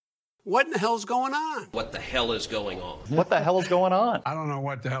What in the hell's going on? What the hell is going on? What the hell is going on? I don't know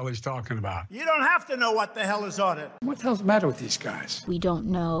what the hell he's talking about. You don't have to know what the hell is on it. What the hell's the matter with these guys? We don't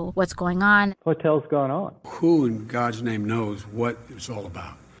know what's going on. What the hell's going on? Who in God's name knows what it's all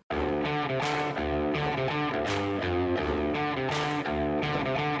about?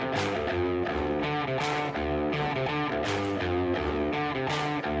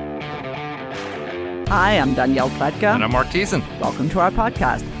 Hi, I'm Danielle Pletka. And I'm Mark Thiessen. Welcome to our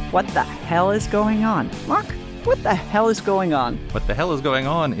podcast, What the Hell is Going On? Mark, what the hell is going on? What the hell is going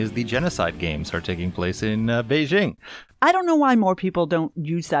on is the genocide games are taking place in Beijing. I don't know why more people don't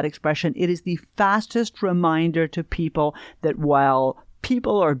use that expression. It is the fastest reminder to people that while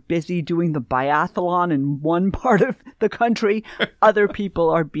people are busy doing the biathlon in one part of the country, other people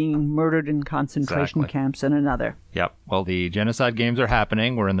are being murdered in concentration camps in another. Yep. Well, the genocide games are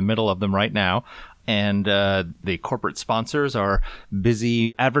happening. We're in the middle of them right now. And the corporate sponsors are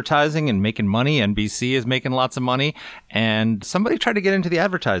busy advertising and making money. NBC is making lots of money. And somebody tried to get into the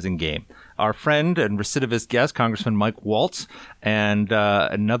advertising game. Our friend and recidivist guest, Congressman Mike Waltz, and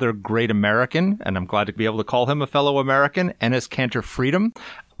another great American, and I'm glad to be able to call him a fellow American, Enes Kanter Freedom,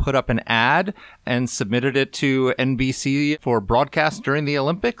 put up an ad and submitted it to NBC for broadcast during the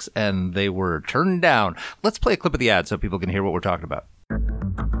Olympics, and they were turned down. Let's play a clip of the ad so people can hear what we're talking about.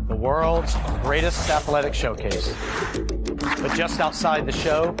 The world's greatest athletic showcase. But just outside the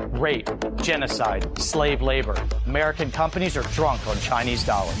show, rape, genocide, slave labor. American companies are drunk on Chinese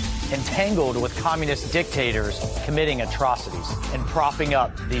dollars, entangled with communist dictators committing atrocities and propping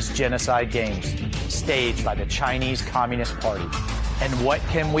up these genocide games staged by the Chinese Communist Party. And what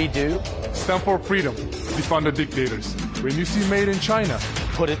can we do? Stand for freedom. Defund the dictators. When you see made in China,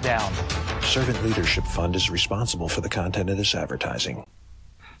 put it down. Servant Leadership Fund is responsible for the content of this advertising.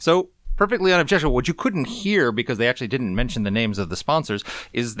 So, perfectly unobjectionable. What you couldn't hear, because they actually didn't mention the names of the sponsors,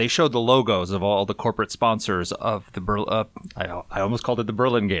 is they showed the logos of all the corporate sponsors of the I almost called it the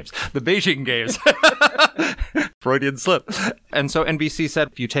Berlin Games, the Beijing Games. Freudian slip. And so NBC said,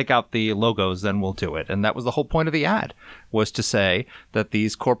 if you take out the logos, then we'll do it. And that was the whole point of the ad, was to say that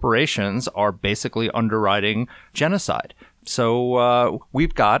these corporations are basically underwriting genocide. So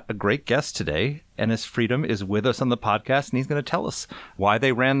we've got a great guest today. Enes Freedom is with us on the podcast, and he's going to tell us why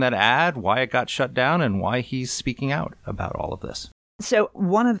they ran that ad, why it got shut down, and why he's speaking out about all of this. So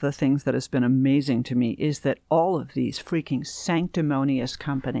one of the things that has been amazing to me is that all of these freaking sanctimonious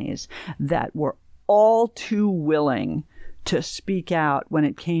companies that were all too willing to speak out when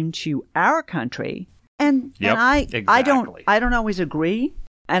it came to our country, and I don't always agree.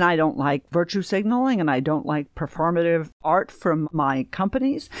 And I don't like virtue signaling, and I don't like performative art from my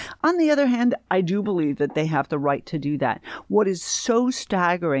companies. On the other hand, I do believe that they have the right to do that. What is so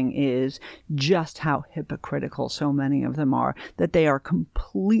staggering is just how hypocritical so many of them are, that they are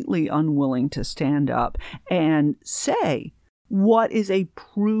completely unwilling to stand up and say what is a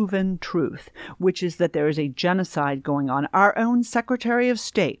proven truth, which is that there is a genocide going on. Our own Secretary of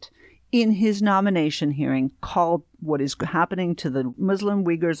State, in his nomination hearing, called what is happening to the Muslim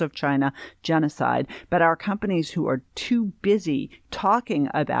Uyghurs of China genocide. But our companies who are too busy talking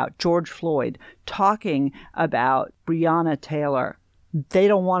about George Floyd, talking about Breonna Taylor, they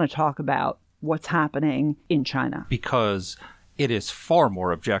don't want to talk about what's happening in China. Because it is far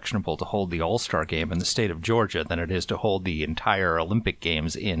more objectionable to hold the All-Star Game in the state of Georgia than it is to hold the entire Olympic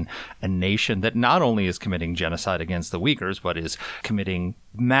Games in a nation that not only is committing genocide against the Uyghurs, but is committing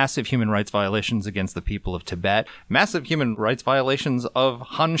massive human rights violations against the people of Tibet, massive human rights violations of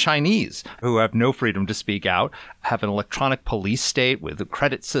Han Chinese, who have no freedom to speak out, have an electronic police state with a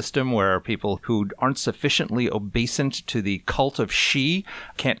credit system where people who aren't sufficiently obeisant to the cult of Xi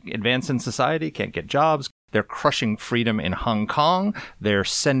can't advance in society, can't get jobs. They're crushing freedom in Hong Kong. They're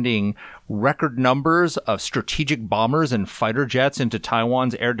sending record numbers of strategic bombers and fighter jets into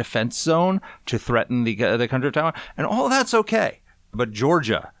Taiwan's air defense zone to threaten the country of Taiwan. And all that's okay. But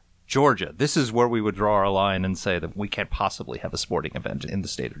Georgia, this is where we would draw our line and say that we can't possibly have a sporting event in the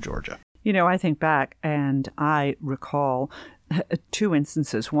state of Georgia. You know, I think back and I recall two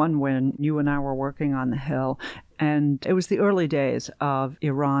instances. One when you and I were working on the Hill, and it was the early days of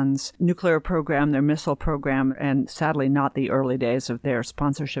Iran's nuclear program, their missile program, and sadly not the early days of their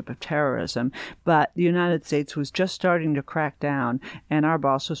sponsorship of terrorism. But the United States was just starting to crack down, and our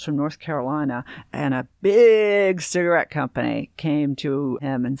boss was from North Carolina, and a big cigarette company came to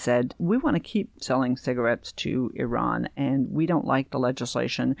him and said, we want to keep selling cigarettes to Iran, and we don't like the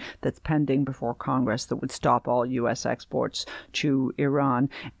legislation that's pending before Congress that would stop all U.S. exports to Iran.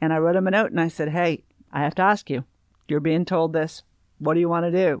 And I wrote him a note and I said, hey, I have to ask you, you're being told this. What do you want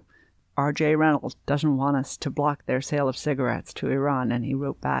to do? R.J. Reynolds doesn't want us to block their sale of cigarettes to Iran. And he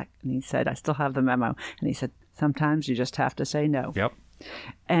wrote back and he said, I still have the memo. And he said, sometimes you just have to say no. Yep.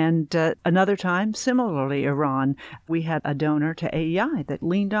 And another time, similarly, Iran, we had a donor to AEI that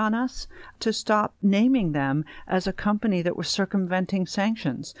leaned on us to stop naming them as a company that was circumventing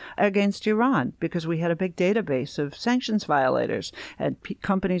sanctions against Iran because we had a big database of sanctions violators and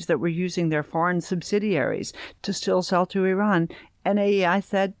companies that were using their foreign subsidiaries to still sell to Iran. And AEI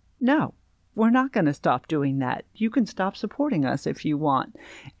said, no. We're not going to stop doing that. You can stop supporting us if you want.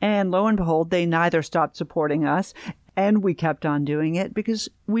 And lo and behold, they neither stopped supporting us, and we kept on doing it because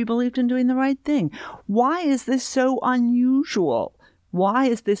we believed in doing the right thing. Why is this so unusual? Why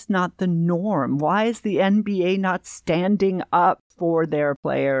is this not the norm? Why is the NBA not standing up for their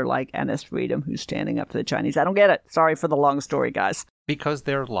player like Enes Freedom, who's standing up to the Chinese? I don't get it. Sorry for the long story, guys. Because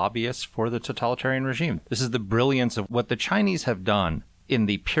they're lobbyists for the totalitarian regime. This is the brilliance of what the Chinese have done in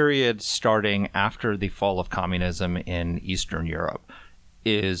the period starting after the fall of communism in Eastern Europe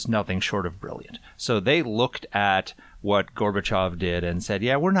is nothing short of brilliant. So they looked at what Gorbachev did and said,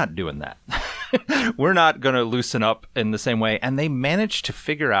 yeah, we're not doing that. We're not going to loosen up in the same way. And they managed to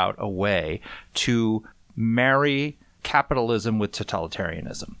figure out a way to marry capitalism with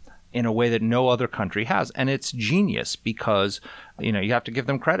totalitarianism in a way that no other country has. And it's genius because, you have to give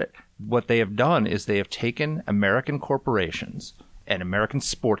them credit. What they have done is they have taken American corporations and American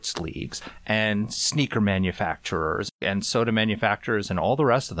sports leagues and sneaker manufacturers and soda manufacturers and all the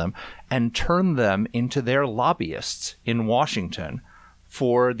rest of them and turned them into their lobbyists in Washington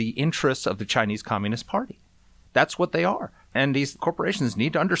for the interests of the Chinese Communist Party. That's what they are. And these corporations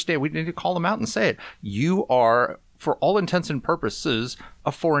need to understand. We need to call them out and say it. You are, for all intents and purposes,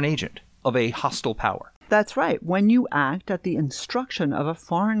 a foreign agent of a hostile power. That's right. When you act at the instruction of a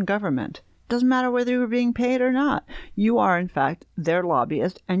foreign government, doesn't matter whether you're being paid or not. You are, in fact, their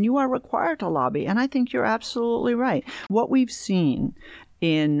lobbyist, and you are required to lobby. And I think you're absolutely right. What we've seen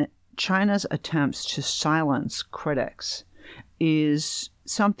in China's attempts to silence critics is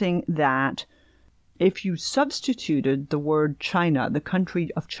something that, if you substituted the word China, the country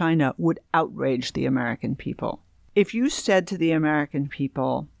of China, would outrage the American people. If you said to the American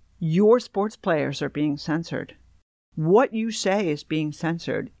people, your sports players are being censored, what you say is being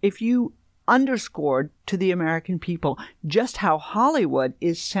censored, if you underscored to the American people just how Hollywood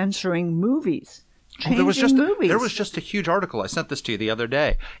is censoring movies. There was just a huge article. I sent this to you the other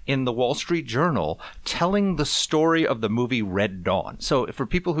day in the Wall Street Journal telling the story of the movie Red Dawn. So for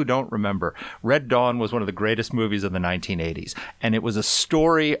people who don't remember, Red Dawn was one of the greatest movies of the 1980s. And it was a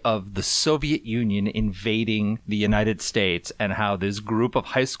story of the Soviet Union invading the United States and how this group of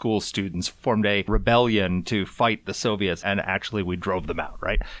high school students formed a rebellion to fight the Soviets. And actually, we drove them out,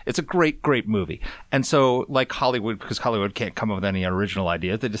 right? It's a great, great movie. And so like Hollywood, because Hollywood can't come up with any original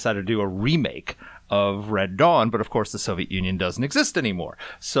ideas, they decided to do a remake of Red Dawn, but of course the Soviet Union doesn't exist anymore.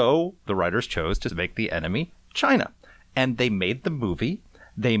 So the writers chose to make the enemy China. And they made the movie.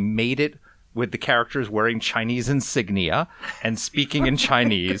 They made it with the characters wearing Chinese insignia and speaking in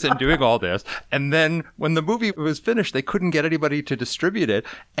Chinese and doing all this. And then when the movie was finished, they couldn't get anybody to distribute it.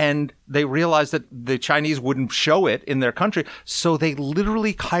 And they realized that the Chinese wouldn't show it in their country. So they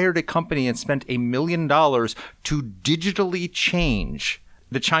literally hired a company and spent $1 million to digitally change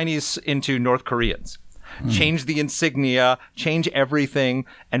the Chinese into North Koreans. Change the insignia, change everything,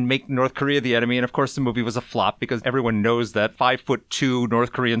 and make North Korea the enemy. And of course, the movie was a flop because everyone knows that 5'2"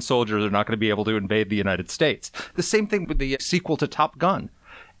 North Korean soldiers are not going to be able to invade the United States. The same thing with the sequel to Top Gun.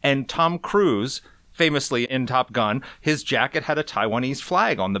 And Tom Cruise, famously in Top Gun, his jacket had a Taiwanese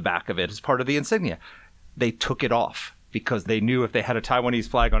flag on the back of it as part of the insignia. They took it off because they knew if they had a Taiwanese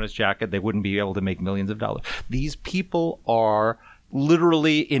flag on his jacket, they wouldn't be able to make millions of dollars. These people are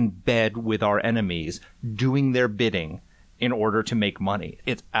literally in bed with our enemies, doing their bidding in order to make money.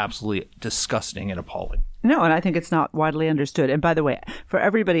 It's absolutely disgusting and appalling. No, and I think it's not widely understood. And by the way, for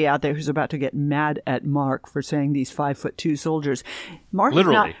everybody out there who's about to get mad at Mark for saying these 5'2" soldiers, Mark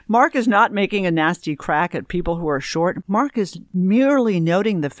is not making a nasty crack at people who are short. Mark is merely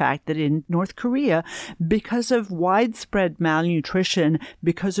noting the fact that in North Korea, because of widespread malnutrition,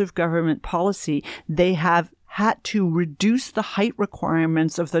 because of government policy, they have had to reduce the height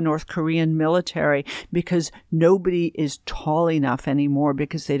requirements of the North Korean military because nobody is tall enough anymore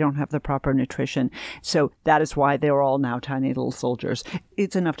because they don't have the proper nutrition. So that is why they're all now tiny little soldiers.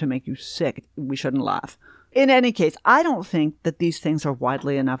 It's enough to make you sick. We shouldn't laugh. In any case, I don't think that these things are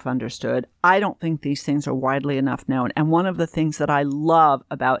widely enough understood. I don't think these things are widely enough known. And one of the things that I love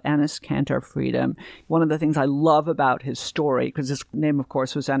about Enes Kanter Freedom, one of the things I love about his story, because his name, of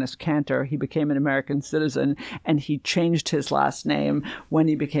course, was Enes Kanter. He became an American citizen, and he changed his last name when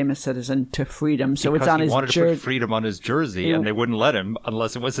he became a citizen to Freedom. So because it's on he his wanted to put Freedom on his jersey, and they wouldn't let him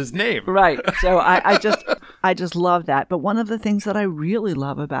unless it was his name. Right. So I just love that. But one of the things that I really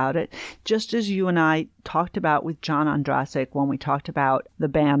love about it, just as you and I talked about with John Ondrasik when we talked about the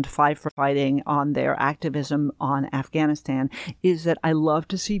band Five for Fighting on their activism on Afghanistan, is that I love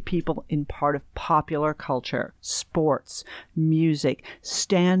to see people in part of popular culture, sports, music,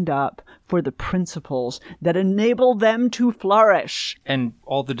 stand up for the principles that enable them to flourish. And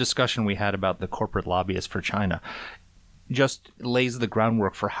all the discussion we had about the corporate lobbyists for China just lays the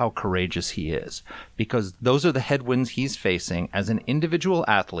groundwork for how courageous he is, because those are the headwinds he's facing as an individual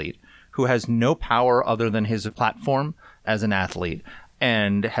athlete who has no power other than his platform as an athlete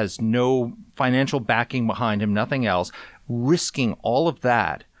and has no financial backing behind him, nothing else, risking all of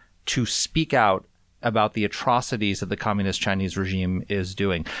that to speak out about the atrocities that the communist Chinese regime is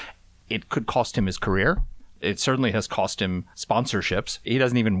doing. It could cost him his career. It certainly has cost him sponsorships. He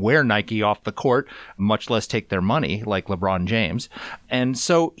doesn't even wear Nike off the court, much less take their money like LeBron James. And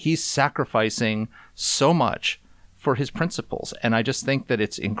so he's sacrificing so much for his principles. And I just think that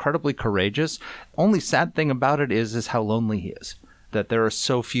it's incredibly courageous. Only sad thing about it is how lonely he is, that there are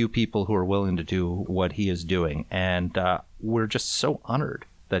so few people who are willing to do what he is doing. And we're just so honored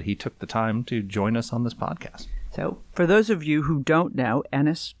that he took the time to join us on this podcast. So for those of you who don't know,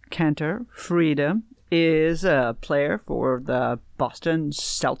 Enes Kanter Freedom is a player for the Boston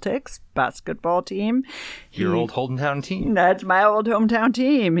Celtics basketball team. Your old hometown team. That's my old hometown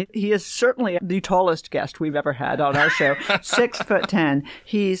team. He is certainly the tallest guest we've ever had on our show. 6'10".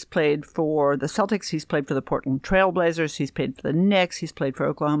 He's played for the Celtics. He's played for the Portland Trail Blazers. He's played for the Knicks. He's played for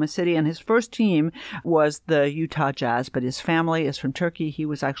Oklahoma City. And his first team was the Utah Jazz. But his family is from Turkey. He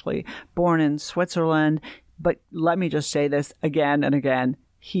was actually born in Switzerland. But let me just say this again and again.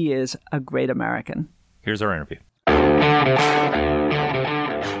 He is a great American. Here's our interview.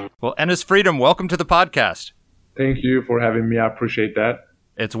 Well, Enes Freedom, welcome to the podcast. Thank you for having me. I appreciate that.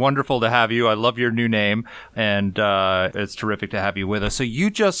 It's wonderful to have you. I love your new name, and it's terrific to have you with us. So you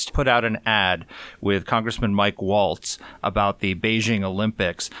just put out an ad with Congressman Mike Waltz about the Beijing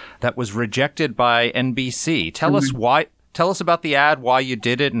Olympics that was rejected by NBC. Tell us why. Tell us about the ad, why you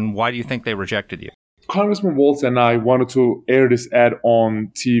did it, and why do you think they rejected you? Congressman Waltz and I wanted to air this ad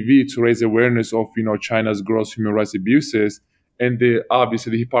on TV to raise awareness of, China's gross human rights abuses and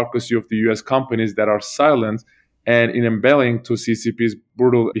obviously the hypocrisy of the U.S. companies that are silent and in embezzling to CCP's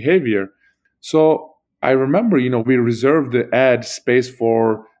brutal behavior. So I remember, we reserved the ad space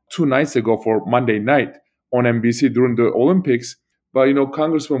for 2 nights ago for Monday night on NBC during the Olympics. But,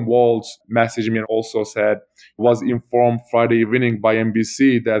 Congressman Waltz messaged me and also said, was informed Friday evening by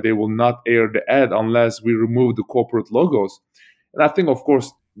NBC that they will not air the ad unless we remove the corporate logos. And I think, of course,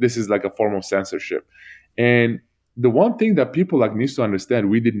 this is like a form of censorship. And the one thing that people needs to understand,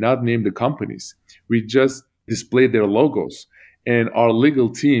 we did not name the companies. We just displayed their logos. And our legal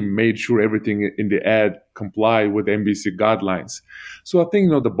team made sure everything in the ad complied with NBC guidelines. So I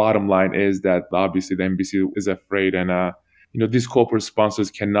think, the bottom line is that obviously the NBC is afraid and, these corporate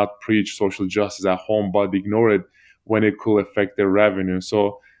sponsors cannot preach social justice at home, but ignore it when it could affect their revenue.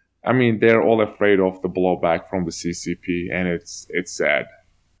 So, they're all afraid of the blowback from the CCP, and it's sad.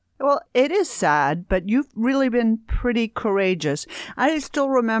 Well, it is sad, but you've really been pretty courageous. I still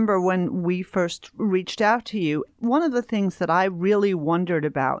remember when we first reached out to you, one of the things that I really wondered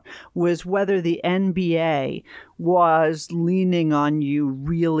about was whether the NBA was leaning on you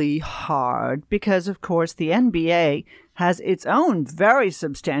really hard, because, of course, the NBA has its own very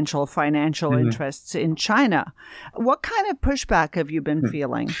substantial financial interests in China. What kind of pushback have you been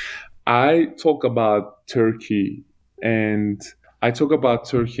feeling? I talk about Turkey and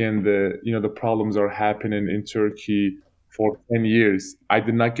the problems are happening in Turkey for 10 years. I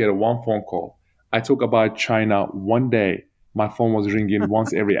did not get one phone call. I talk about China one day. My phone was ringing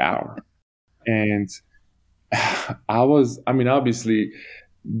once every hour. And obviously,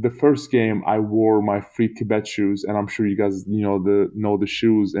 the first game I wore my Free Tibet shoes, and I'm sure you guys know the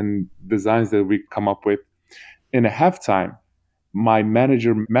shoes and designs that we come up with. In a halftime, my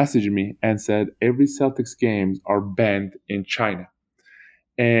manager messaged me and said every Celtics games are banned in China.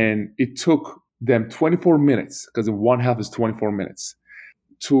 And it took them 24 minutes, because in one half is 24 minutes,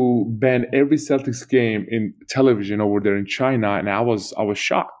 to ban every Celtics game in television over there in China. And I was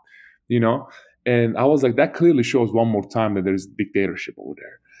shocked, And I was like, that clearly shows one more time that there's dictatorship over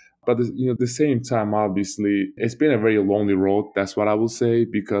there. But the same time, obviously, it's been a very lonely road. That's what I will say,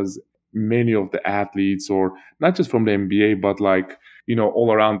 because many of the athletes, or not just from the NBA, but like,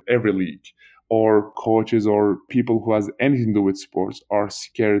 all around every league, or coaches or people who has anything to do with sports, are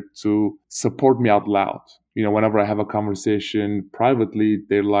scared to support me out loud. Whenever I have a conversation privately,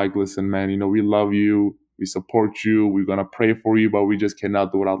 they're like, listen, man, we love you. We support you. We're going to pray for you, but we just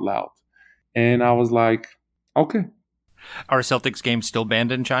cannot do it out loud. And I was like, okay. Are Celtics games still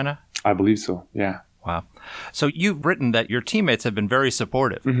banned in China? I believe so, yeah. Wow. So you've written that your teammates have been very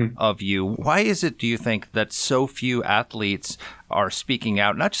supportive of you. Why is it, do you think, that so few athletes are speaking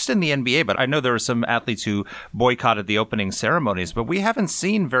out, not just in the NBA, but I know there are some athletes who boycotted the opening ceremonies, but we haven't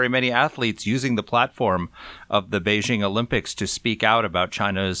seen very many athletes using the platform of the Beijing Olympics to speak out about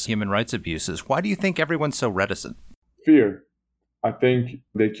China's human rights abuses. Why do you think everyone's so reticent? Fear. I think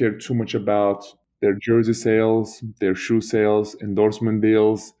they care too much about their jersey sales, their shoe sales, endorsement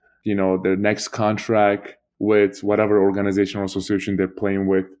deals, their next contract with whatever organization or association they're playing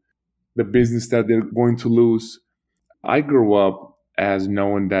with, the business that they're going to lose. I grew up as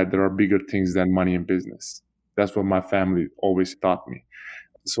knowing that there are bigger things than money in business. That's what my family always taught me.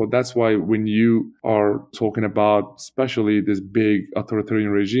 So that's why when you are talking about, especially these big authoritarian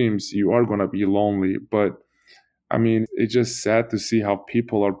regimes, you are going to be lonely. But I mean, it's just sad to see how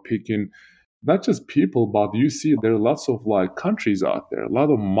people are picking, not just people, but you see there are lots of countries out there. A lot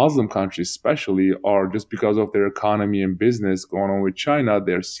of Muslim countries especially are, just because of their economy and business going on with China,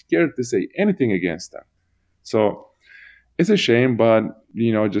 they're scared to say anything against them. So it's a shame, but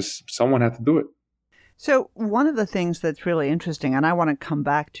just someone had to do it. So one of the things that's really interesting, and I want to come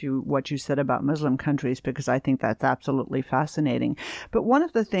back to what you said about Muslim countries because I think that's absolutely fascinating. But one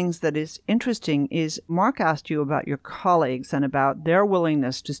of the things that is interesting is Mark asked you about your colleagues and about their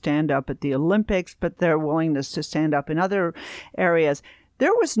willingness to stand up at the Olympics, but their willingness to stand up in other areas.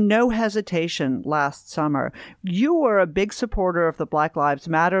 There was no hesitation last summer. You were a big supporter of the Black Lives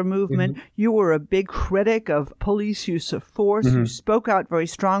Matter movement. Mm-hmm. You were a big critic of police use of force. Mm-hmm. You spoke out very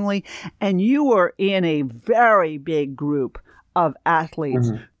strongly. And you were in a very big group of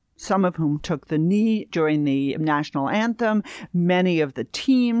athletes, mm-hmm. some of whom took the knee during the national anthem. Many of the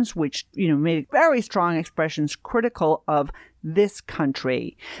teams, which made very strong expressions critical of this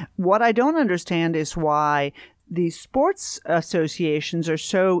country. What I don't understand is why these sports associations are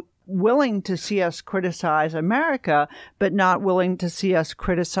so willing to see us criticize America, but not willing to see us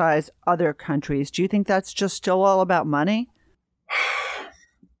criticize other countries. Do you think that's just still all about money?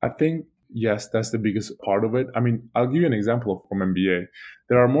 I think, yes, that's the biggest part of it. I mean, I'll give you an example from NBA.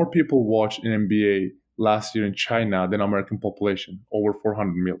 There are more people watched in NBA last year in China than American population, over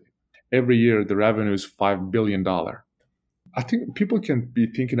 400 million. Every year, the revenue is $5 billion. I think people can be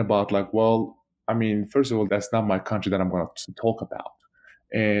thinking about I mean, first of all, that's not my country that I'm going to talk about.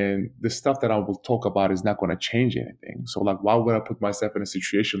 And the stuff that I will talk about is not going to change anything. So why would I put myself in a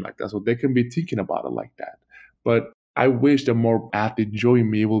situation like that? So they can be thinking about it like that. But I wish the more athletes join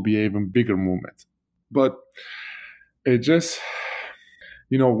me will be an even bigger movement. But it just,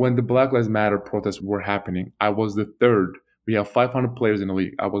 when the Black Lives Matter protests were happening, I was the third. We have 500 players in the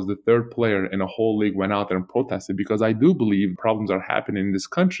league. I was the third player in the whole league went out there and protested because I do believe problems are happening in this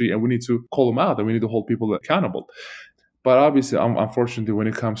country and we need to call them out and we need to hold people accountable. But obviously, unfortunately, when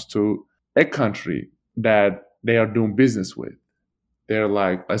it comes to a country that they are doing business with, they're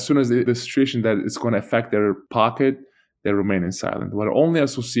as soon as the situation that is going to affect their pocket, they remain in silent. But only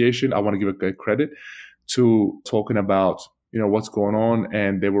association, I want to give a credit to talking about, what's going on.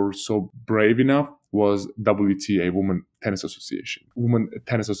 And they were so brave enough was WTA, Women Tennis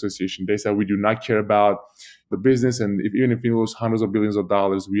Association. They said, we do not care about the business. And even if we lose hundreds of billions of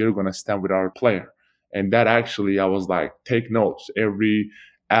dollars, we are going to stand with our player. And that actually, I was take notes. Every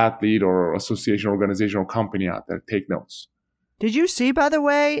athlete or association, organization, or company out there, take notes. Did you see, by the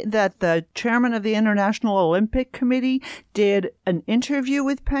way, that the chairman of the International Olympic Committee did an interview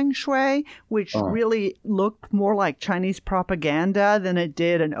with Peng Shuai, which really looked more like Chinese propaganda than it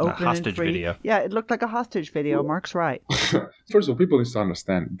did an open hostage video? Yeah, it looked like a hostage video. Mark's right. First of all, people need to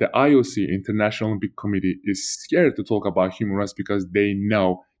understand the IOC, International Olympic Committee, is scared to talk about human rights because they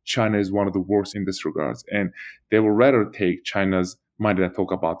know China is one of the worst in this regards. And they will rather take China's money than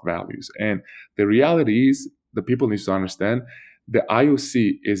talk about values. And the reality is, the people need to understand, the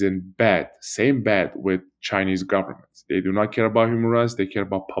IOC is in same bed with Chinese governments. They do not care about human rights. They care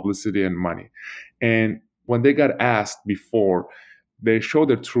about publicity and money. And when they got asked before, they showed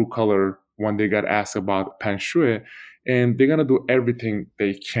their true color when they got asked about Peng Shuai, and they're going to do everything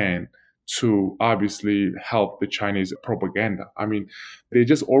they can to obviously help the Chinese propaganda. I mean, they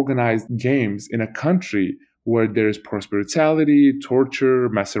just organized games in a country where there's police brutality, torture,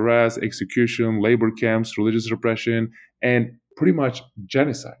 mass arrest, execution, labor camps, religious repression, and pretty much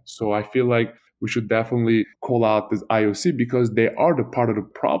genocide. So I feel like we should definitely call out this IOC because they are the part of the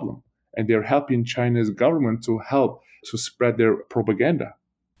problem, and they're helping China's government to help to spread their propaganda.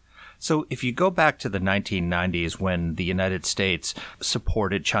 So if you go back to the 1990s when the United States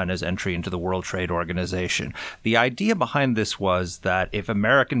supported China's entry into the World Trade Organization, the idea behind this was that if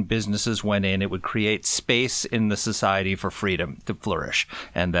American businesses went in, it would create space in the society for freedom to flourish,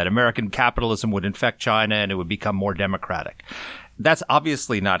 and that American capitalism would infect China and it would become more democratic. That's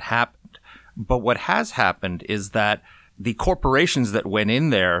obviously not happened. But what has happened is that the corporations that went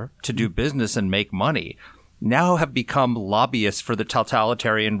in there to do business and make money now have become lobbyists for the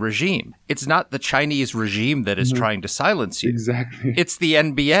totalitarian regime. It's not the Chinese regime that is trying to silence you. Exactly. It's the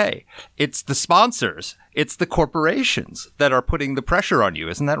NBA. It's the sponsors. It's the corporations that are putting the pressure on you.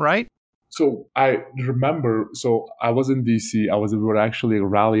 Isn't that right? So I remember, I was in DC. We were actually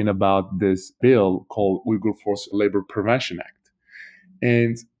rallying about this bill called Uyghur Forced Labor Prevention Act.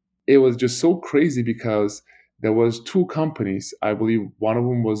 And it was just so crazy because there was two companies. I believe one of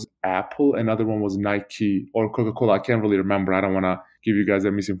them was Apple, another one was Nike or Coca-Cola. I can't really remember. I don't want to give you guys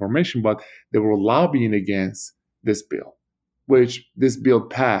that misinformation, but they were lobbying against this bill, which this bill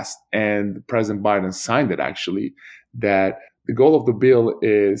passed and President Biden signed it actually, that the goal of the bill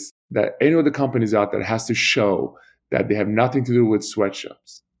is that any of the companies out there has to show that they have nothing to do with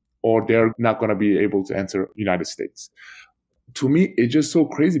sweatshops or they're not going to be able to enter the United States. To me, it's just so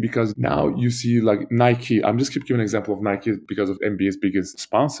crazy because now you see like Nike, I'm just keep giving an example of Nike because of NBA's biggest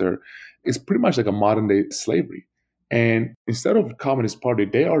sponsor, it's pretty much like a modern day slavery. And instead of Communist Party,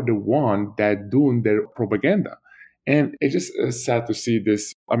 they are the one that doing their propaganda. And it's just sad to see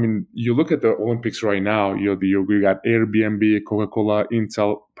this. I mean, you look at the Olympics right now, you got Airbnb, Coca-Cola,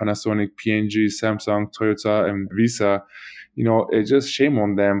 Intel, Panasonic, P&G, Samsung, Toyota, and Visa. It's just shame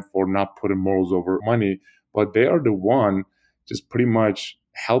on them for not putting morals over money. But they are the one just pretty much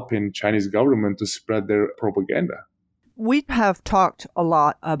helping Chinese government to spread their propaganda. We have talked a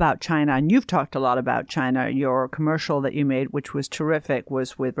lot about China, and you've talked a lot about China. Your commercial that you made, which was terrific,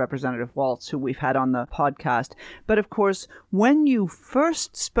 was with Representative Waltz, who we've had on the podcast. But of course, when you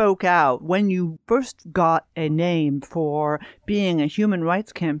first spoke out, when you first got a name for being a human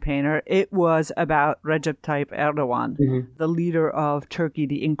rights campaigner, it was about Recep Tayyip Erdogan, the leader of Turkey,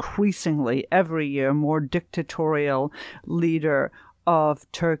 the increasingly every year more dictatorial leader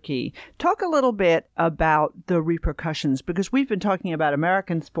of Turkey. Talk a little bit about the repercussions, because we've been talking about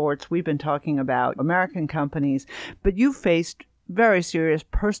American sports, we've been talking about American companies, but you faced very serious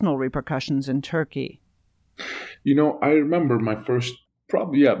personal repercussions in Turkey. I remember my first,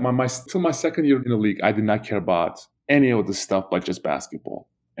 till my second year in the league, I did not care about any of the stuff but just basketball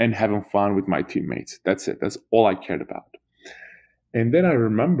and having fun with my teammates. That's it. That's all I cared about. And then I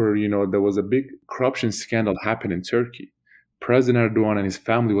remember, there was a big corruption scandal happened in Turkey. President Erdogan and his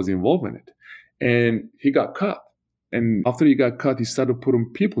family was involved in it. And he got caught. And after he got caught, he started putting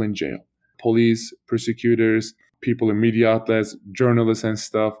people in jail. Police, prosecutors, people in media outlets, journalists and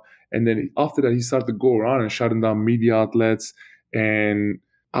stuff. And then after that, he started to go around and shutting down media outlets. And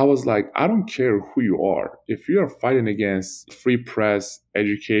I was like, I don't care who you are. If you are fighting against free press,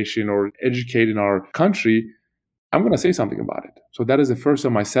 education, or educating our country, I'm going to say something about it. So that is the first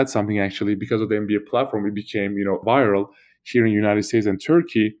time I said something, actually, because of the NBA platform. It became, viral here in the United States and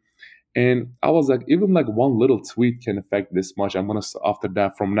Turkey. And I was like, even like one little tweet can affect this much. I'm going to, after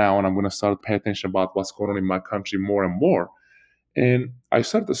that, from now on, I'm going to start to pay attention about what's going on in my country more and more. And I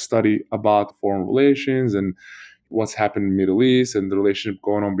started to study about foreign relations and what's happened in the Middle East and the relationship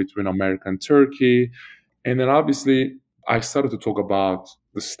going on between America and Turkey. And then obviously I started to talk about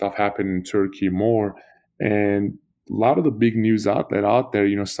the stuff happening in Turkey more. And a lot of the big news outlet out there,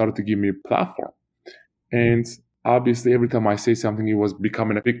 started to give me a platform. And obviously, every time I say something, it was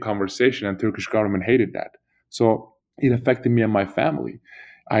becoming a big conversation, and Turkish government hated that. So it affected me and my family.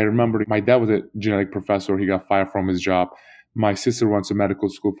 I remember my dad was a genetic professor. He got fired from his job. My sister went to medical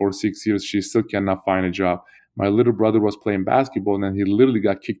school for 6 years. She still cannot find a job. My little brother was playing basketball, and he literally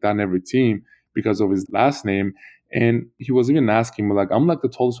got kicked out on every team because of his last name. And he was even asking me, like, I'm like the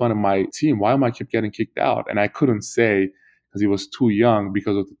tallest one in my team. Why am I keep getting kicked out? And I couldn't say because he was too young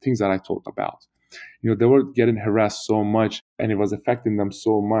because of the things that I talked about. They were getting harassed so much and it was affecting them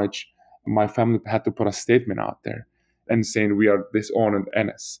so much. My family had to put a statement out there and saying we are disowned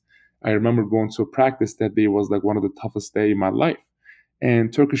NS. I remember going to a practice that day was like one of the toughest days in my life.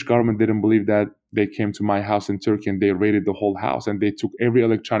 And Turkish government didn't believe that. They came to my house in Turkey and they raided the whole house and they took every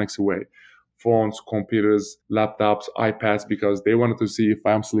electronics away. Phones, computers, laptops, iPads, because they wanted to see if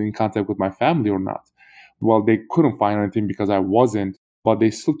I'm still in contact with my family or not. Well, they couldn't find anything because I wasn't, but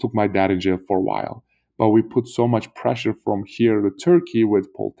they still took my dad in jail for a while. But we put so much pressure from here to Turkey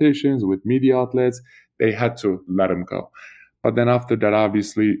with politicians, with media outlets, they had to let him go. But then after that,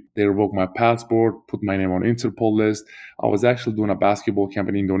 obviously, they revoked my passport, put my name on Interpol list. I was actually doing a basketball camp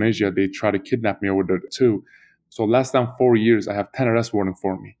in Indonesia. They tried to kidnap me over there too. So last time 4 years, I have 10 arrest warrants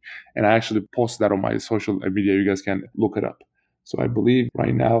for me. And I actually posted that on my social media. You guys can look it up. So I believe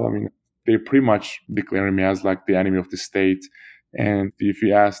right now, they're pretty much declaring me as like the enemy of the state. And if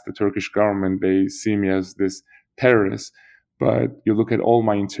you ask the Turkish government, they see me as this terrorist. But you look at all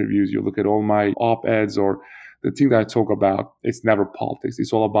my interviews, you look at all my op-eds or the thing that I talk about, it's never politics.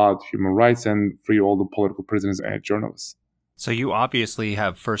 It's all about human rights and free all the political prisoners and journalists. So you obviously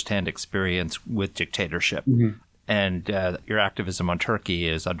have firsthand experience with dictatorship. Mm-hmm. And your activism on Turkey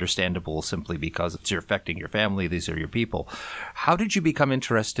is understandable simply because it's affecting your family. These are your people. How did you become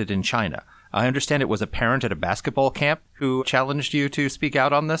interested in China? I understand it was a parent at a basketball camp who challenged you to speak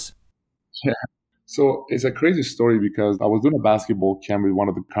out on this? Yeah. So it's a crazy story because I was doing a basketball camp with one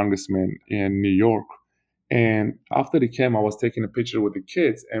of the congressmen in New York. And after the camp, I was taking a picture with the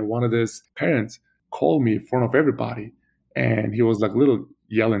kids. And one of these parents called me in front of everybody. And he was like little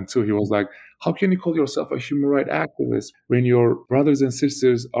yelling too. He was like, how can you call yourself a human rights activist when your brothers and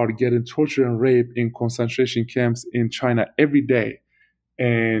sisters are getting tortured and raped in concentration camps in China every day?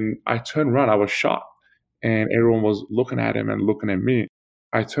 And I turned around, I was shocked. And everyone was looking at him and looking at me.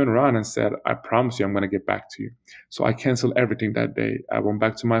 I turned around and said, I promise you I'm going to get back to you. So I canceled everything that day. I went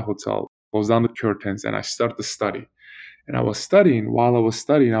back to my hotel, closed down the curtains, and I started to study. And I was studying. While I was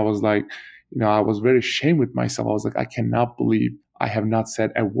studying, I was like, I was very ashamed with myself. I was like, I cannot believe I have not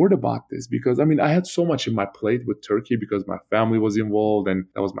said a word about this because, I had so much in my plate with Turkey because my family was involved and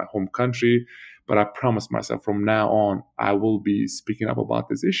that was my home country. But I promised myself from now on, I will be speaking up about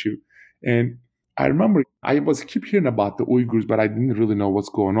this issue. And I remember I was keep hearing about the Uyghurs, but I didn't really know what's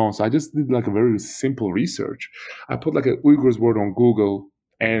going on. So I just did like a very simple research. I put like an Uyghurs word on Google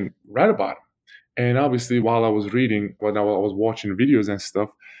and read about it. And obviously while I was reading, when I was watching videos and stuff,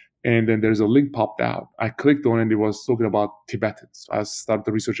 and then there's a link popped out. I clicked on it and it was talking about Tibetans. So I started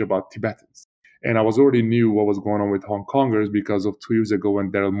to research about Tibetans. And I was already knew what was going on with Hong Kongers because of 2 years ago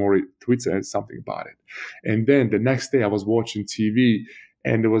when Daryl Morey tweeted something about it. And then the next day I was watching TV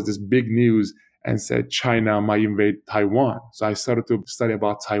and there was this big news and said China might invade Taiwan. So I started to study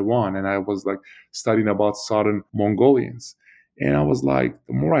about Taiwan and I was like studying about Southern Mongolians. And I was like,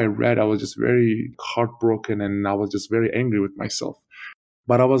 the more I read, I was just very heartbroken and I was just very angry with myself.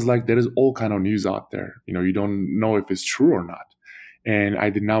 But I was like, there is all kind of news out there. You don't know if it's true or not. And I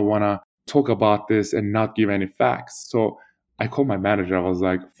did not want to talk about this and not give any facts. So I called my manager. I was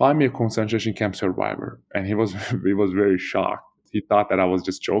like, find me a concentration camp survivor. And he was very shocked. He thought that I was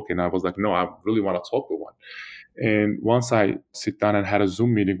just joking. I was like, no, I really want to talk to one. And once I sit down and had a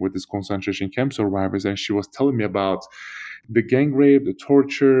Zoom meeting with this concentration camp survivors, and she was telling me about the gang rape, the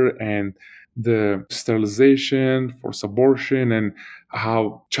torture, and the sterilization, forced abortion, and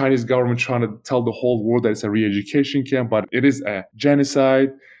how Chinese government trying to tell the whole world that it's a re-education camp, but it is a genocide.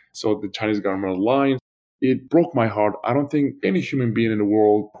 So the Chinese government is lying. It broke my heart. I don't think any human being in the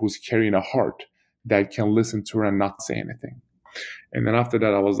world who's carrying a heart that can listen to her and not say anything. And then after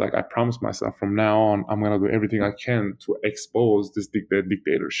that, I was like, I promised myself from now on, I'm going to do everything I can to expose this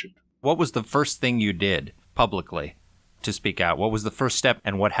dictatorship. What was the first thing you did publicly to speak out? What was the first step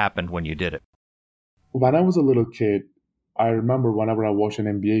and what happened when you did it? When I was a little kid, I remember whenever I watched an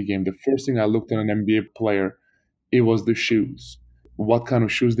NBA game, the first thing I looked at an NBA player, it was the shoes. What kind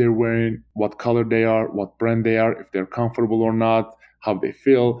of shoes they're wearing, what color they are, what brand they are, if they're comfortable or not, how they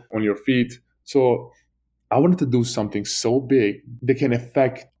feel on your feet. So I wanted to do something so big that can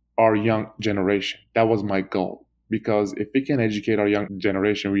affect our young generation. That was my goal. Because if we can educate our young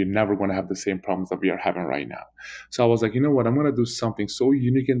generation, we're never going to have the same problems that we are having right now. So I was like, you know what? I'm going to do something so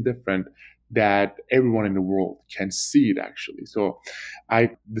unique and different that everyone in the world can see it actually. So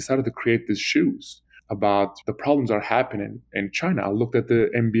I decided to create these shoes about the problems that are happening in China. I looked at the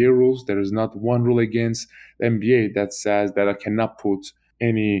NBA rules. There is not one rule against the NBA that says that I cannot put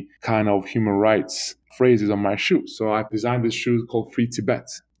any kind of human rights phrases on my shoes. So I designed this shoe called Free Tibet.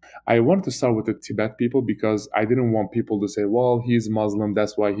 I wanted to start with the Tibet people because I didn't want people to say, well, he's Muslim,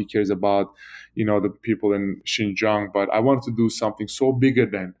 that's why he cares about, the people in Xinjiang. But I wanted to do something so bigger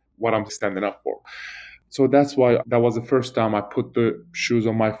than what I'm standing up for. So that's why that was the first time I put the shoes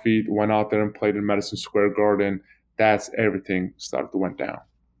on my feet, went out there and played in Madison Square Garden. That's everything started to went down.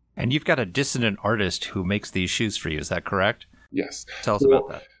 And you've got a dissident artist who makes these shoes for you. Is that correct? Yes. Tell us about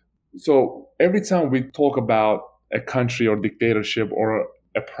that. So every time we talk about a country or dictatorship or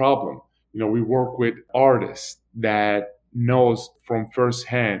a problem, we work with artists that knows from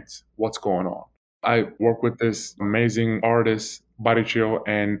firsthand what's going on. I work with this amazing artist, Barichio,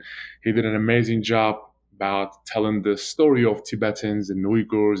 and he did an amazing job about telling the story of Tibetans and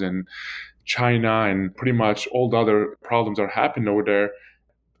Uyghurs and China and pretty much all the other problems that are happening over there.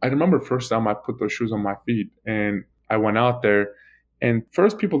 I remember first time I put those shoes on my feet and I went out there, and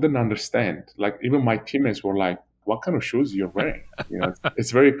first people didn't understand. Like even my teammates were like, what kind of shoes you're wearing?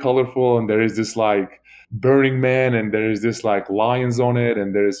 It's very colorful, and there is this like Burning Man, and there is this like lions on it,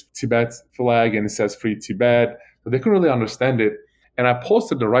 and there's Tibet flag, and it says Free Tibet. So they couldn't really understand it. And I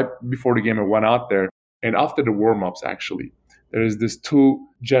posted it right before the game and went out there. And after the warm-ups, actually, there is this two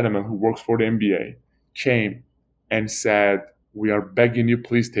gentlemen who works for the NBA came and said, we are begging you,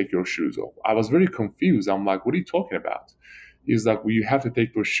 please take your shoes off. I was very confused. I'm like, what are you talking about? He's like, well, you have to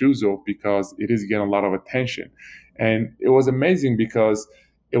take those shoes off because it is getting a lot of attention. And it was amazing because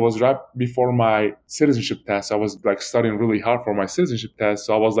it was right before my citizenship test. I was like studying really hard for my citizenship test.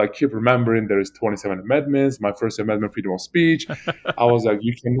 So I was like, keep remembering there is 27 amendments, my First Amendment, freedom of speech. I was like,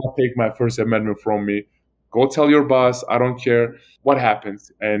 you cannot take my First Amendment from me. Go tell your boss. I don't care what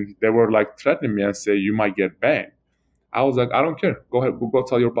happens. And they were like threatening me and say, you might get banned. I was like, I don't care. Go ahead, go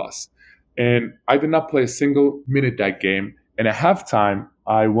tell your boss. And I did not play a single minute that game. And at halftime,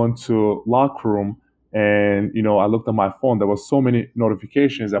 I went to locker room and, I looked at my phone. There was so many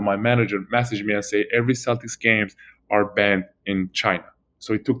notifications that my manager messaged me and say every Celtics games are banned in China.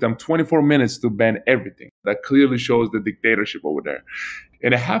 So it took them 24 minutes to ban everything. That clearly shows the dictatorship over there.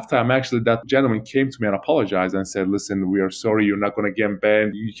 And at halftime, actually, that gentleman came to me and apologized and said, listen, we are sorry. You're not going to get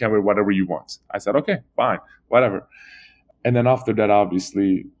banned. You can wear whatever you want. I said, okay, fine, whatever. And then after that,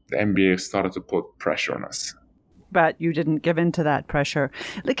 obviously, the NBA started to put pressure on us. But you didn't give in to that pressure.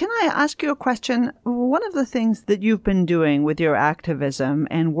 Can I ask you a question? One of the things that you've been doing with your activism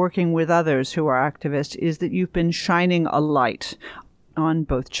and working with others who are activists is that you've been shining a light on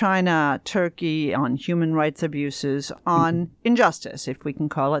both China, Turkey, on human rights abuses, on injustice, if we can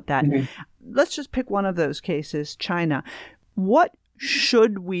call it that. Mm-hmm. Let's just pick one of those cases, China. What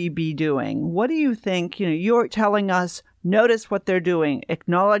should we be doing? What do you think? You're telling us, notice what they're doing,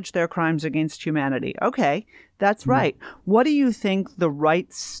 acknowledge their crimes against humanity. Okay, that's right. What do you think the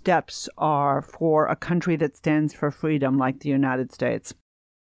right steps are for a country that stands for freedom like the United States?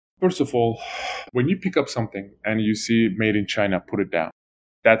 First of all, when you pick up something and you see made in China, put it down.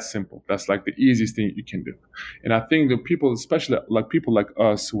 That's simple. That's like the easiest thing you can do. And I think the people, especially like people like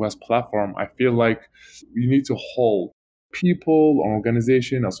us who has platform, I feel like you need to hold people,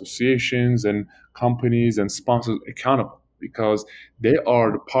 organizations, associations, and companies and sponsors accountable because they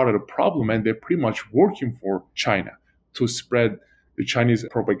are part of the problem and they're pretty much working for China to spread the Chinese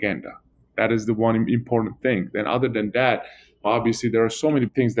propaganda. That is the one important thing. Then other than that, obviously, there are so many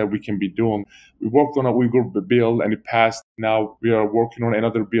things that we can be doing. We worked on a Uyghur bill and it passed. Now we are working on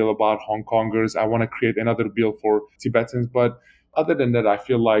another bill about Hong Kongers. I want to create another bill for Tibetans. But other than that, I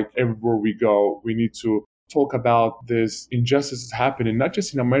feel like everywhere we go, we need to talk about this injustice happening, not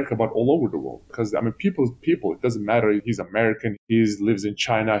just in America, but all over the world. Because, people, it doesn't matter. He's American. He lives in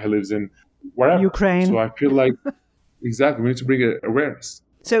China. He lives in wherever. Ukraine. So I feel like, exactly, we need to bring awareness.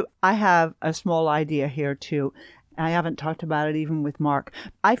 So I have a small idea here, too. I haven't talked about it even with Mark.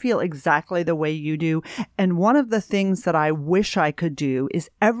 I feel exactly the way you do. And one of the things that I wish I could do is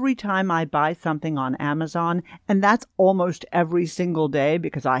every time I buy something on Amazon, and that's almost every single day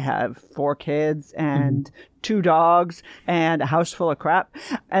because I have 4 kids and 2 dogs and a house full of crap.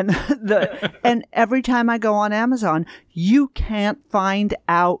 And and every time I go on Amazon, you can't find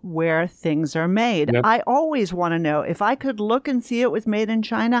out where things are made. Yep. I always want to know if I could look and see it was made in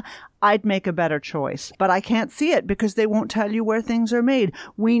China, I'd make a better choice. But I can't see it because they won't tell you where things are made.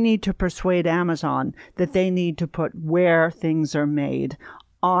 We need to persuade Amazon that they need to put where things are made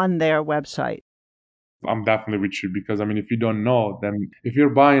on their website. I'm definitely with you because, if you don't know, then if you're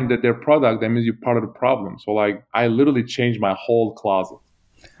buying their product, that means you're part of the problem. So, I literally changed my whole closet.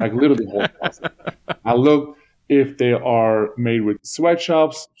 Literally whole closet. I look if they are made with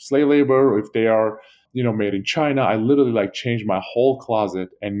sweatshops, slave labor, or if they are, made in China. I literally, changed my whole closet.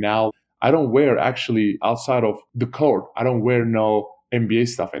 And now I don't wear, actually, outside of the court, I don't wear no NBA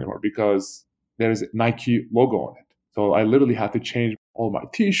stuff anymore because there is a Nike logo on it. So I literally had to change all my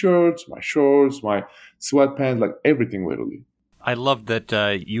T-shirts, my shorts, my sweatpants, everything literally. I love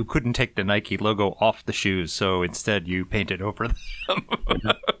that you couldn't take the Nike logo off the shoes, so instead you painted over them.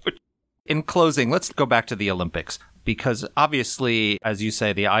 In closing, let's go back to the Olympics. Because obviously, as you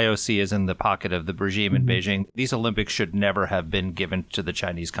say, the IOC is in the pocket of the regime in Beijing. These Olympics should never have been given to the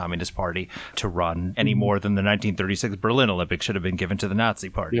Chinese Communist Party to run any more than the 1936 Berlin Olympics should have been given to the Nazi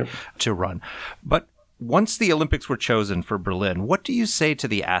Party to run. But once the Olympics were chosen for Berlin, what do you say to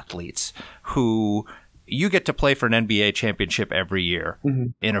the athletes who you get to play for an NBA championship every year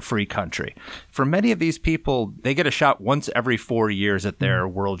in a free country? For many of these people, they get a shot once every 4 years at their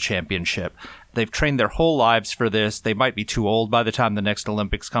world championship. They've trained their whole lives for this. They might be too old by the time the next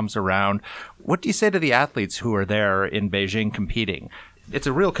Olympics comes around. What do you say to the athletes who are there in Beijing competing? It's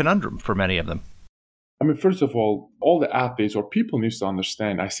a real conundrum for many of them. I mean, first of all the athletes or people need to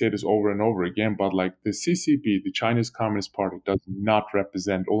understand, I say this over and over again, but like the CCP, the Chinese Communist Party, does not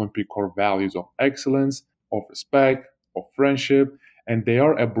represent Olympic core values of excellence, of respect, of friendship, and they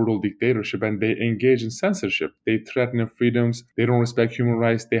are a brutal dictatorship and they engage in censorship. They threaten freedoms, they don't respect human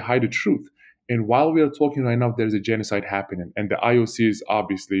rights, they hide the truth. And while we are talking right now, there's a genocide happening. And the IOC is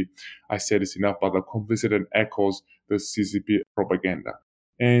obviously, I said this enough, but complicit and echoes the CCP propaganda.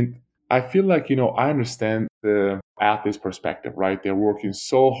 And I feel like, I understand the athlete's perspective, right? They're working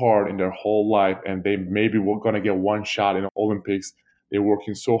so hard in their whole life and they maybe were going to get one shot in the Olympics. They're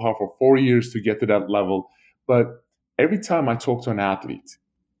working so hard for 4 years to get to that level. But every time I talk to an athlete,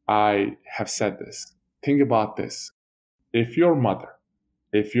 I have said this. Think about this. If your mother,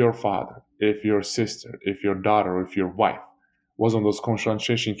 if your father, if your sister, if your daughter, or if your wife was on those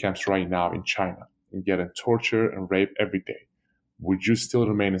concentration camps right now in China and getting tortured and raped every day, would you still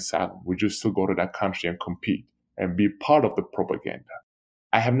remain in silence? Would you still go to that country and compete and be part of the propaganda?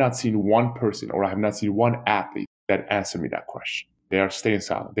 I have not seen one person or I have not seen one athlete that answered me that question. They are staying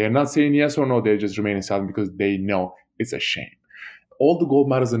silent. They are not saying yes or no. They're just remaining silent because they know it's a shame. All the gold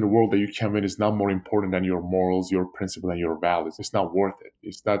medals in the world that you can win is not more important than your morals, your principles, and your values. It's not worth it.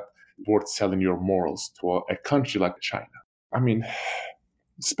 It's not worth selling your morals to a country like China. I mean,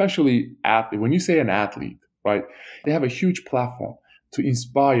 especially when you say an athlete, right? They have a huge platform to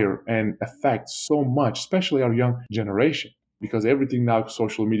inspire and affect so much, especially our young generation, because everything now,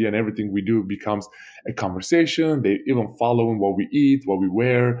 social media and everything we do becomes a conversation. They even follow what we eat, what we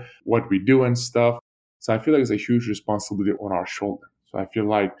wear, what we do and stuff. So I feel like it's a huge responsibility on our shoulder. So I feel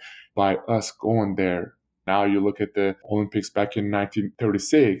like by us going there, now you look at the Olympics back in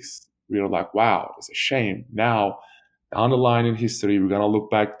 1936, we are like, wow, it's a shame. Now, down the line in history, we're going to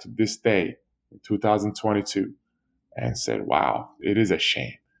look back to this day in 2022 and said, wow, it is a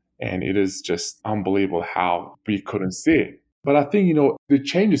shame. And it is just unbelievable how we couldn't see it. But I think, the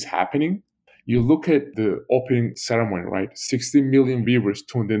change is happening. You look at the opening ceremony, right? 60 million viewers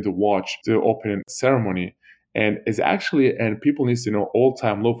tuned in to watch the opening ceremony. And it's actually, and people need to know,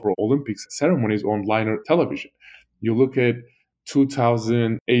 all-time low for Olympics ceremonies on linear television. You look at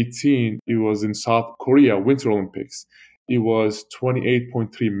 2018, it was in South Korea, Winter Olympics. It was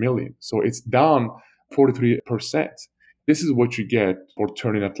 28.3 million. So it's down 43%. This is what you get for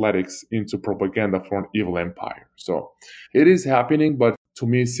turning athletics into propaganda for an evil empire. So it is happening, but to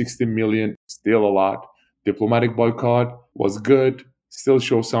me, 60 million, still a lot. Diplomatic boycott was good, still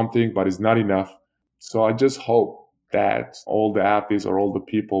shows something, but it's not enough. So I just hope that all the athletes or all the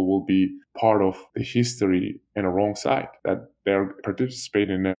people will be part of the history in the wrong side, that they're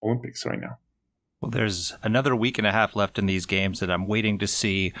participating in the Olympics right now. Well, there's another week and a half left in these games, and I'm waiting to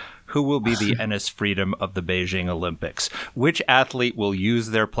see who will be the Enes Freedom of the Beijing Olympics. Which athlete will use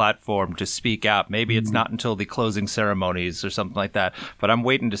their platform to speak out? Maybe it's not until the closing ceremonies or something like that, but I'm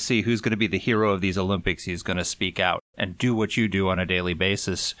waiting to see who's going to be the hero of these Olympics who's going to speak out and do what you do on a daily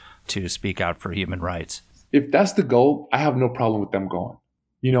basis to speak out for human rights. If that's the goal, I have no problem with them going.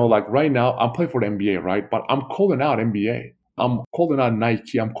 Like right now, I'm playing for the NBA, right? But I'm calling out NBA. I'm calling out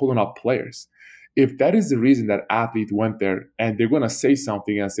Nike. I'm calling out players. If that is the reason that athlete went there and they're going to say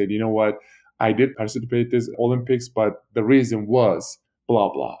something and say, you know what, I did participate in this Olympics, but the reason was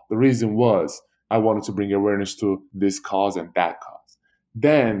blah, blah. The reason was I wanted to bring awareness to this cause and that cause.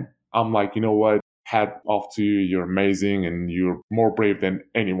 Then I'm like, you know what, hat off to you. You're amazing and you're more brave than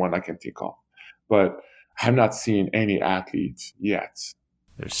anyone I can think of. But I have not seen any athletes yet.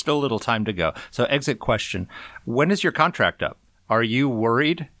 There's still a little time to go. So exit question, when is your contract up? Are you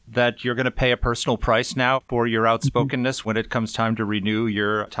worried that you're going to pay a personal price now for your outspokenness when it comes time to renew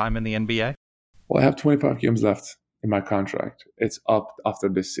your time in the NBA? Well, I have 25 games left in my contract. It's up after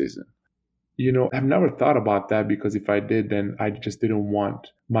this season. I've never thought about that because if I did, then I just didn't want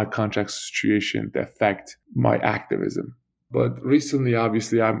my contract situation to affect my activism. But recently,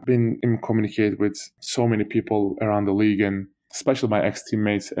 obviously, I've been in communicate with so many people around the league and especially my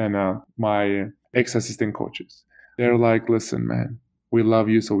ex-teammates and my ex-assistant coaches. They're like, listen, man, We love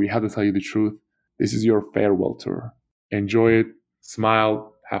you, so we have to tell you the truth. This is your farewell tour. Enjoy it,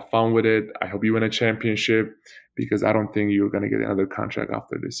 smile, have fun with it. I hope you win a championship, because I don't think you're going to get another contract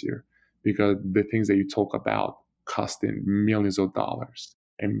after this year, because the things that you talk about costing millions of dollars.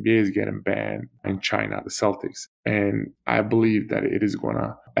 NBA is getting banned in China, the Celtics. And I believe that it is going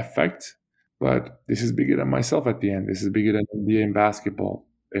to affect, but this is bigger than myself at the end. This is bigger than NBA and basketball.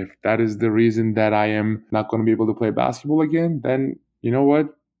 If that is the reason that I am not going to be able to play basketball again, then you know what?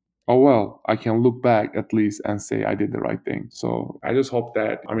 Oh, well, I can look back at least and say I did the right thing. So I just hope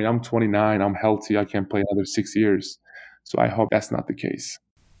that, I'm 29, I'm healthy, I can play another 6 years. So I hope that's not the case.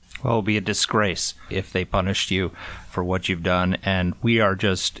 Well, it would be a disgrace if they punished you for what you've done. And we are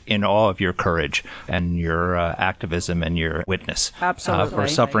just in awe of your courage and your activism and your witness for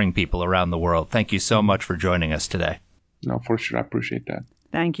suffering people around the world. Thank you so much for joining us today. No, for sure. I appreciate that.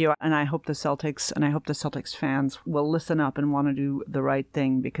 Thank you. And I hope the Celtics fans will listen up and want to do the right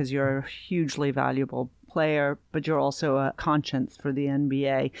thing, because you're a hugely valuable player, but you're also a conscience for the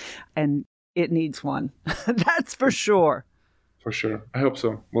NBA, and it needs one. That's for sure. For sure. I hope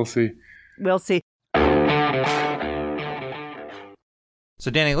so. We'll see. We'll see. So,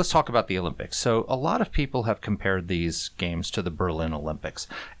 Danny, let's talk about the Olympics. So a lot of people have compared these games to the Berlin Olympics,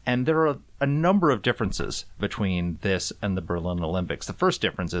 and there are a number of differences between this and the Berlin Olympics. The first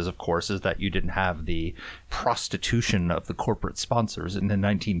difference is, of course, is that you didn't have the prostitution of the corporate sponsors in the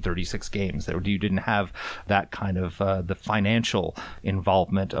 1936 games. You didn't have that kind of the financial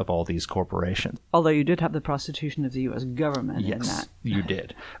involvement of all these corporations. Although you did have the prostitution of the U.S. government in that. Yes, you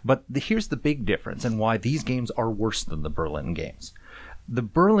did. But here's the big difference and why these games are worse than the Berlin Games. The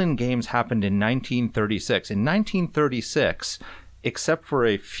Berlin Games happened in 1936. In 1936, except for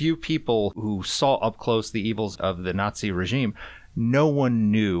a few people who saw up close the evils of the Nazi regime, no one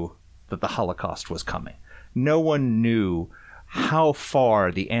knew that the Holocaust was coming. No one knew how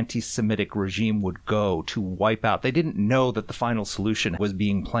far the anti-Semitic regime would go to wipe out. They didn't know that the final solution was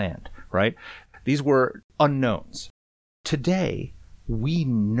being planned, right? These were unknowns. Today, we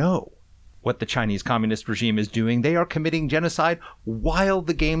know what the Chinese Communist regime is doing. They are committing genocide while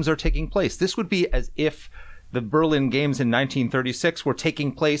the games are taking place. This would be as if the Berlin Games in 1936 were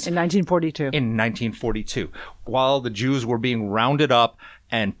taking place in 1942. In 1942, while the Jews were being rounded up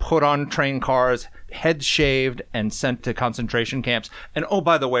and put on train cars, heads shaved, and sent to concentration camps. And oh,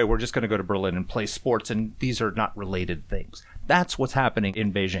 by the way, we're just going to go to Berlin and play sports, and these are not related things. That's what's happening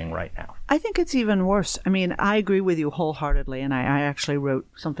in Beijing right now. I think it's even worse. I agree with you wholeheartedly, and I actually wrote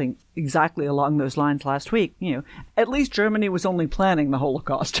something exactly along those lines last week. At least Germany was only planning the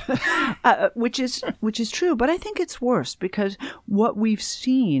Holocaust, which is true. But I think it's worse because what we've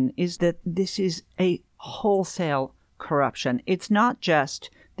seen is that this is a wholesale corruption. It's not just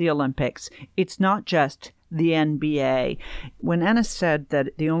the Olympics. It's not just the NBA. When Ennis said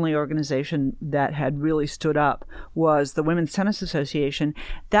that the only organization that had really stood up was the Women's Tennis Association,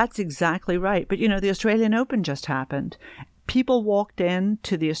 that's exactly right. But the Australian Open just happened. People walked in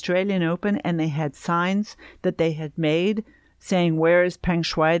to the Australian Open and they had signs that they had made saying, "Where is Peng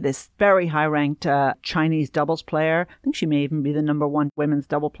Shuai, this very high-ranked Chinese doubles player?" I think she may even be the #1 women's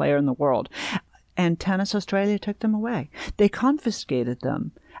double player in the world. And Tennis Australia took them away. They confiscated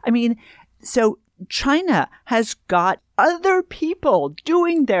them. So China has got other people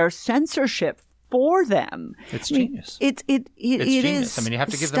doing their censorship for them. It's genius. It genius. is You have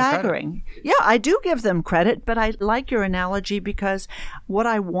to give staggering. them credit. Yeah, I do give them credit, but I like your analogy because what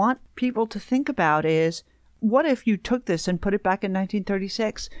I want people to think about is, what if you took this and put it back in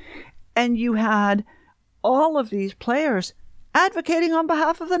 1936 and you had all of these players advocating on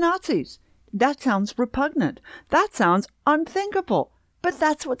behalf of the Nazis? That sounds repugnant. That sounds unthinkable. But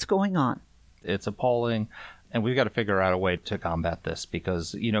that's what's going on. It's appalling, and we've got to figure out a way to combat this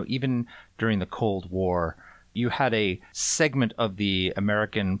because, even during the Cold War, you had a segment of the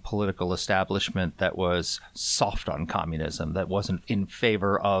American political establishment that was soft on communism, that wasn't in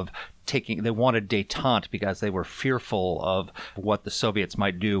favor of they wanted détente because they were fearful of what the Soviets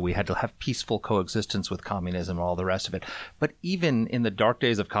might do. We had to have peaceful coexistence with communism and all the rest of it. But even in the dark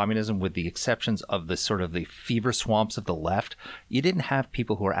days of communism, with the exceptions of the sort of the fever swamps of the left, you didn't have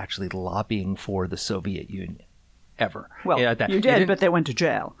people who were actually lobbying for the Soviet Union. Ever. Well, you did, but they went to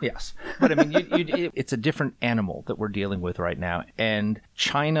jail. Yes. But it's a different animal that we're dealing with right now. And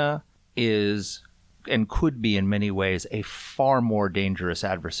China is and could be in many ways a far more dangerous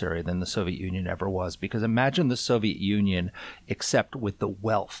adversary than the Soviet Union ever was. Because imagine the Soviet Union, except with the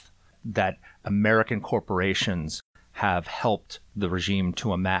wealth that American corporations have helped the regime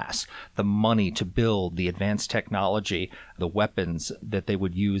to amass, the money to build the advanced technology, the weapons that they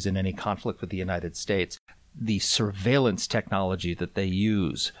would use in any conflict with the United States. the surveillance technology that they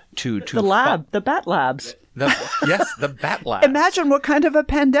use to the bat labs. The bat labs. Imagine what kind of a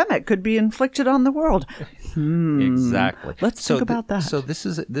pandemic could be inflicted on the world. Exactly. Let's think about that. So this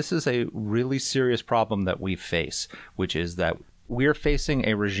is a really serious problem that we face, which is that we're facing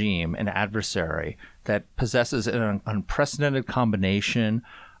a regime, an adversary that possesses an unprecedented combination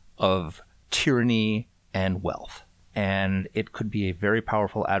of tyranny and wealth. And it could be a very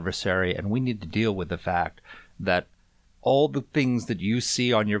powerful adversary, and we need to deal with the fact that all the things that you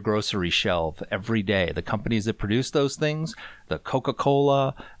see on your grocery shelf every day, the companies that produce those things, the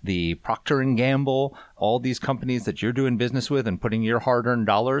Coca-Cola, the Procter & Gamble, all these companies that you're doing business with and putting your hard-earned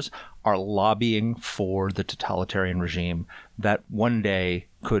dollars are lobbying for the totalitarian regime that one day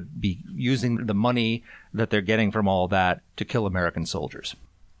could be using the money that they're getting from all that to kill American soldiers.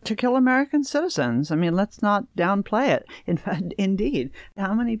 To kill American citizens. I mean, let's not downplay it. In fact, indeed,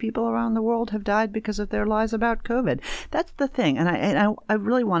 how many people around the world have died because of their lies about COVID? That's the thing. And I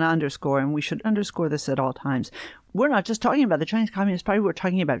really want to underscore, and we should underscore this at all times. We're not just talking about the Chinese Communist Party. We're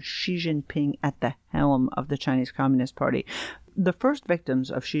talking about Xi Jinping at the helm of the Chinese Communist Party. The first victims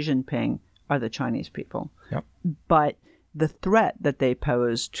of Xi Jinping are the Chinese people. Yep. But the threat that they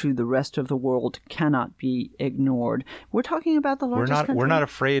pose to the rest of the world cannot be ignored. We're talking about the largest country. We're not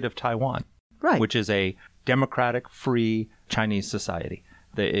afraid of Taiwan, right? Which is a democratic, free Chinese society.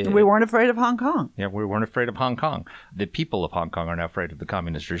 We weren't afraid of Hong Kong. Yeah, we weren't afraid of Hong Kong. The people of Hong Kong are not afraid of the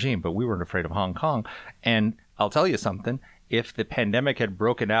communist regime, but we weren't afraid of Hong Kong. And I'll tell you something. If the pandemic had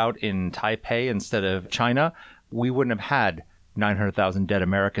broken out in Taipei instead of China, we wouldn't have had 900,000 dead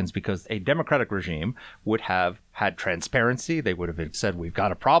Americans, because a democratic regime would have had transparency. They would have said, we've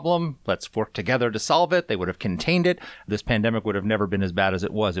got a problem. Let's work together to solve it. They would have contained it. This pandemic would have never been as bad as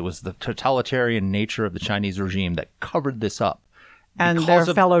it was. It was the totalitarian nature of the Chinese regime that covered this up. And their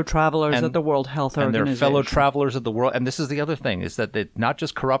fellow travelers at the World Health Organization. And their fellow travelers at the world. And this is the other thing, is that they've not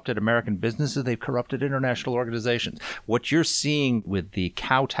just corrupted American businesses, they've corrupted international organizations. What you're seeing with the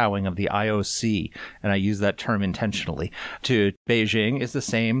kowtowing of the IOC, and I use that term intentionally, to Beijing is the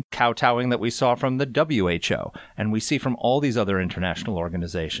same kowtowing that we saw from the WHO and we see from all these other international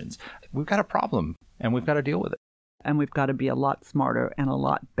organizations. We've got a problem, and we've got to deal with it. And we've got to be a lot smarter and a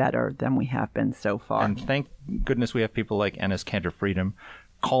lot better than we have been so far. And thank goodness we have people like Enes Kanter Freedom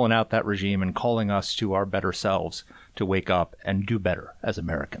calling out that regime and calling us to our better selves to wake up and do better as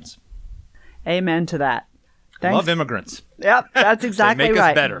Americans. Amen to that. Thanks. Love immigrants. Yep, that's exactly they make right.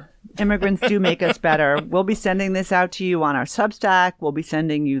 Us better. Immigrants do make us better. We'll be sending this out to you on our Substack. We'll be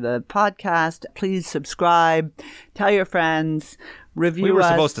sending you the podcast. Please subscribe. Tell your friends. Review us. We were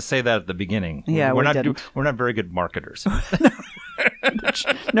supposed to say that at the beginning. Yeah, we're not very good marketers.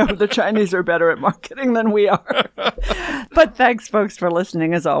 No, the Chinese are better at marketing than we are. But thanks, folks, for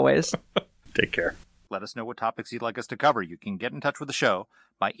listening, as always. Take care. Let us know what topics you'd like us to cover. You can get in touch with the show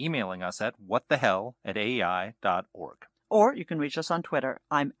by emailing us at whatthehell@aei.org. Or you can reach us on Twitter.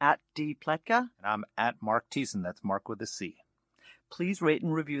 I'm at @dpletka. And I'm at Mark Thiessen. That's Mark with a C. Please rate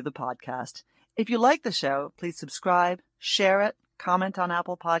and review the podcast. If you like the show, please subscribe, share it, comment on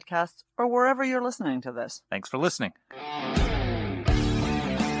Apple Podcasts, or wherever you're listening to this. Thanks for listening.